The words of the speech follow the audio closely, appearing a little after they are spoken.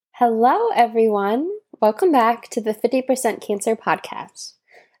Hello, everyone. Welcome back to the 50% Cancer Podcast.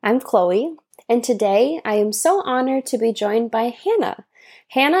 I'm Chloe, and today I am so honored to be joined by Hannah.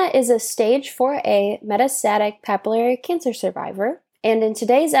 Hannah is a stage 4A metastatic papillary cancer survivor, and in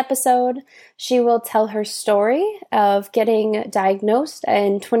today's episode, she will tell her story of getting diagnosed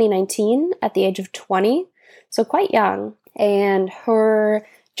in 2019 at the age of 20, so quite young, and her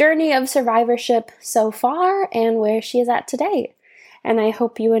journey of survivorship so far and where she is at today. And I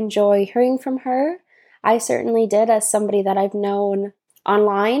hope you enjoy hearing from her. I certainly did, as somebody that I've known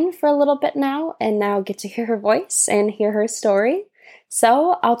online for a little bit now, and now get to hear her voice and hear her story.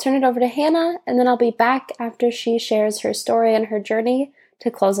 So I'll turn it over to Hannah, and then I'll be back after she shares her story and her journey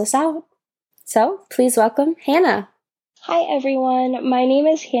to close us out. So please welcome Hannah. Hi everyone, my name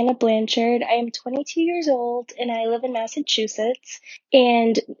is Hannah Blanchard. I am 22 years old and I live in Massachusetts.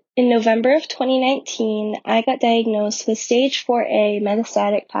 And in November of 2019, I got diagnosed with stage 4A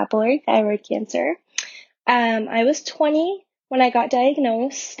metastatic papillary thyroid cancer. I was 20 when I got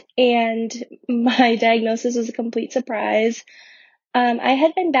diagnosed, and my diagnosis was a complete surprise. I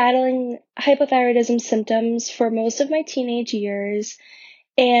had been battling hypothyroidism symptoms for most of my teenage years.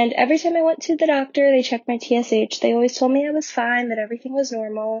 And every time I went to the doctor, they checked my TSH. They always told me I was fine, that everything was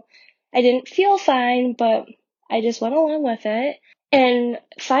normal. I didn't feel fine, but I just went along with it. And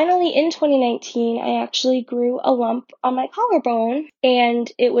finally, in 2019, I actually grew a lump on my collarbone, and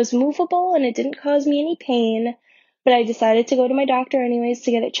it was movable and it didn't cause me any pain. But I decided to go to my doctor anyways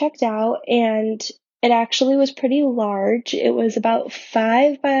to get it checked out, and it actually was pretty large. It was about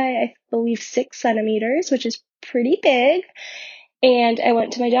 5 by, I believe, 6 centimeters, which is pretty big. And I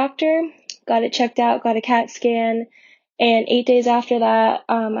went to my doctor, got it checked out, got a CAT scan, and 8 days after that,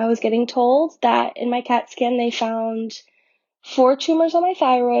 I was getting told that in my CAT scan they found 4 tumors on my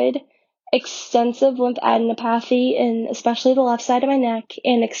thyroid, extensive lymphadenopathy in especially the left side of my neck,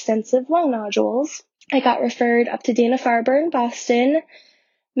 and extensive lung nodules. I got referred up to Dana-Farber in Boston,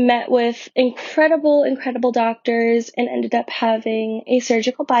 met with incredible doctors, and ended up having a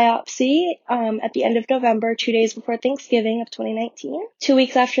surgical biopsy at the end of November, 2 days before Thanksgiving of 2019. 2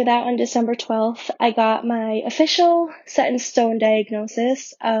 weeks after that, on December 12th, I got my official set-in-stone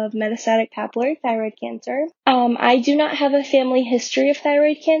diagnosis of metastatic papillary thyroid cancer. I do not have a family history of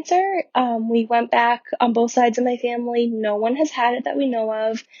thyroid cancer. We went back on both sides of my family. No one has had it that we know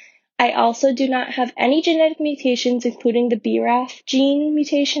of. I also do not have any genetic mutations, including the BRAF gene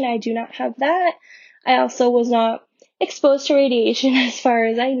mutation. I do not have that. I also was not exposed to radiation as far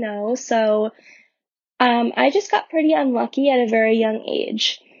as I know. So I just got pretty unlucky at a very young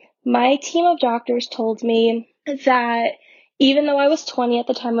age. My team of doctors told me that even though I was 20 at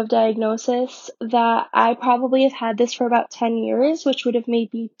the time of diagnosis, that I probably have had this for about 10 years, which would have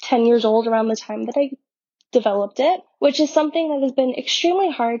made me 10 years old around the time that I developed it, which is something that has been extremely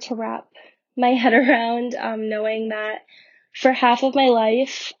hard to wrap my head around, knowing that for half of my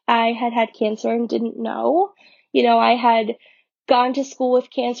life I had cancer and didn't know. You know, I had gone to school with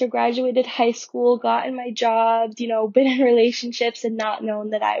cancer, graduated high school, gotten my jobs, been in relationships and not known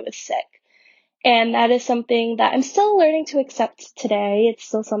that I was sick. And that is something that I'm still learning to accept today. It's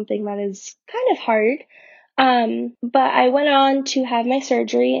still something that is kind of hard. But I went on to have my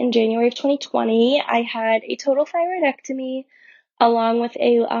surgery in January of 2020. I had a total thyroidectomy along with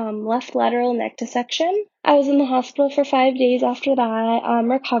a left lateral neck dissection. I was in the hospital for 5 days after that,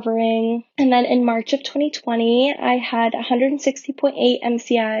 recovering. And then in March of 2020, I had 160.8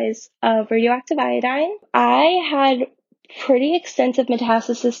 MCIs of radioactive iodine. I had pretty extensive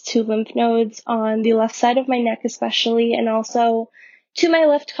metastasis to lymph nodes on the left side of my neck especially, and also to my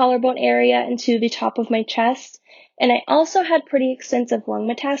left collarbone area and to the top of my chest. And I also had pretty extensive lung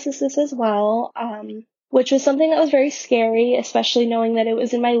metastasis as well, which was something that was very scary, especially knowing that it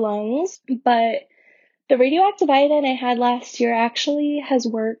was in my lungs. But the radioactive iodine I had last year actually has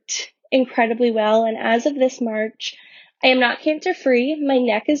worked incredibly well. And as of this March, I am not cancer-free. My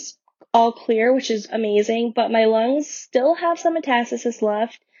neck is all clear, which is amazing, but my lungs still have some metastasis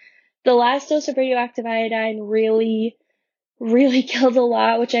left. The last dose of radioactive iodine really killed a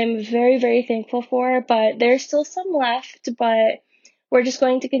lot, which I'm very, very thankful for, but there's still some left, but we're just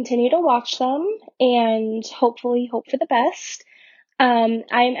going to continue to watch them and hopefully hope for the best. I'm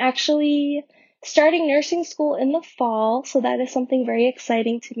actually starting nursing school in the fall, so that is something very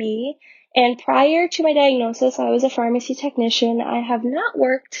exciting to me. And prior to my diagnosis, I was a pharmacy technician. I have not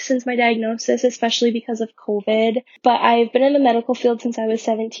worked since my diagnosis, especially because of COVID, but I've been in the medical field since I was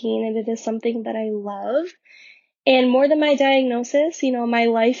 17, and it is something that I love. And more than my diagnosis, my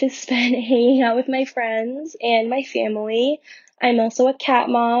life is spent hanging out with my friends and my family. I'm also a cat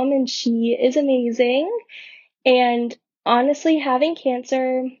mom, and she is amazing. And honestly, having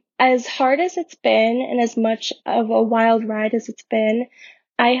cancer, as hard as it's been and as much of a wild ride as it's been,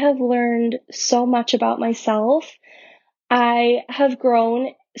 I have learned so much about myself. I have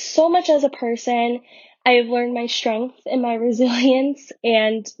grown so much as a person. I have learned my strength and my resilience,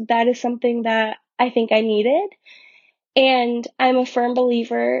 and that is something that I think I needed. And I'm a firm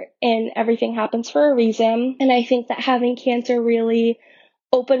believer in everything happens for a reason. And I think that having cancer really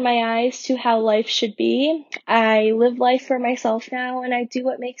opened my eyes to how life should be. I live life for myself now, and I do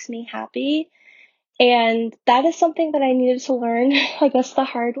what makes me happy. And that is something that I needed to learn, I guess, the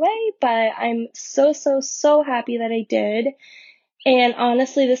hard way, but I'm so, so, so happy that I did. And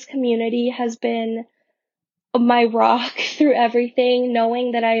honestly, this community has been my rock through everything,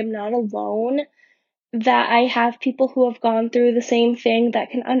 knowing that I am not alone, that I have people who have gone through the same thing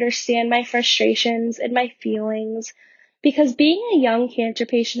that can understand my frustrations and my feelings. Because being a young cancer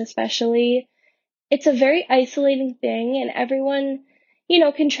patient especially, it's a very isolating thing, and everyone,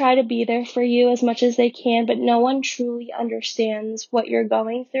 can try to be there for you as much as they can, but no one truly understands what you're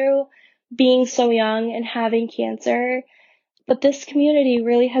going through being so young and having cancer. But this community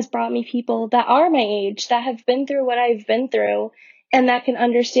really has brought me people that are my age, that have been through what I've been through, and that can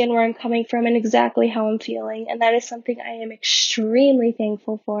understand where I'm coming from and exactly how I'm feeling. And that is something I am extremely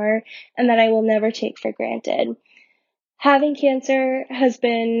thankful for, and that I will never take for granted. Having cancer has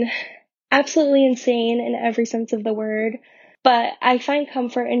been absolutely insane in every sense of the word, but I find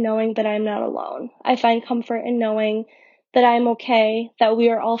comfort in knowing that I'm not alone. I find comfort in knowing that I'm okay, that we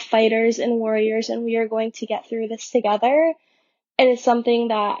are all fighters and warriors, and we are going to get through this together. And it's something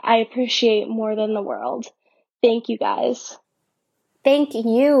that I appreciate more than the world. Thank you, guys. Thank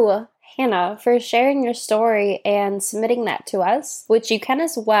you, Hannah, for sharing your story and submitting that to us, which you can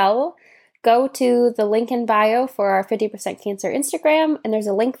as well. Go to the link in bio for our 50% Cancer Instagram, and there's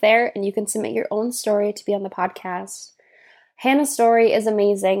a link there, and you can submit your own story to be on the podcast. Hannah's story is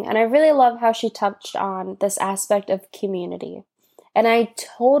amazing, and I really love how she touched on this aspect of community. And I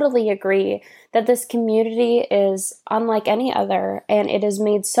totally agree that this community is unlike any other, and it has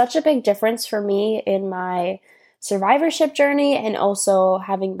made such a big difference for me in my survivorship journey, and also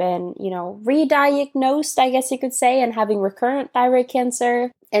having been, re-diagnosed, I guess you could say, and having recurrent thyroid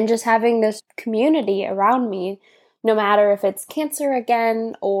cancer, and just having this community around me, no matter if it's cancer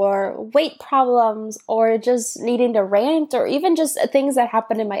again, or weight problems, or just needing to rant, or even just things that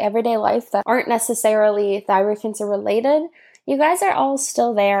happen in my everyday life that aren't necessarily thyroid cancer related. You guys are all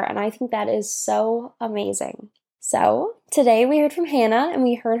still there, and I think that is so amazing. So today we heard from Hannah, and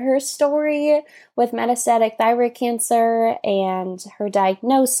we heard her story with metastatic thyroid cancer and her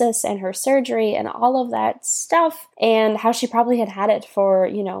diagnosis and her surgery and all of that stuff, and how she probably had it for,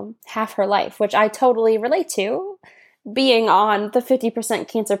 half her life, which I totally relate to, being on the 50%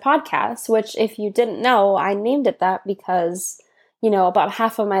 Cancer podcast, which, if you didn't know, I named it that because, about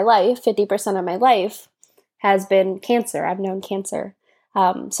half of my life, 50% of my life, has been cancer. I've known cancer.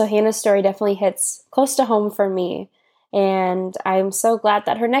 So Hannah's story definitely hits close to home for me. And I'm so glad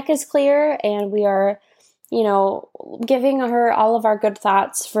that her neck is clear, and we are, giving her all of our good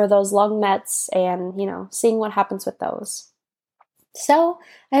thoughts for those lung mets, and, seeing what happens with those. So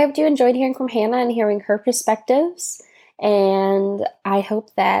I hope you enjoyed hearing from Hannah and hearing her perspectives. And I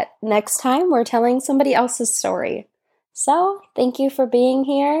hope that next time we're telling somebody else's story. So thank you for being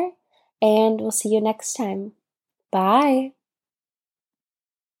here, and we'll see you next time. Bye.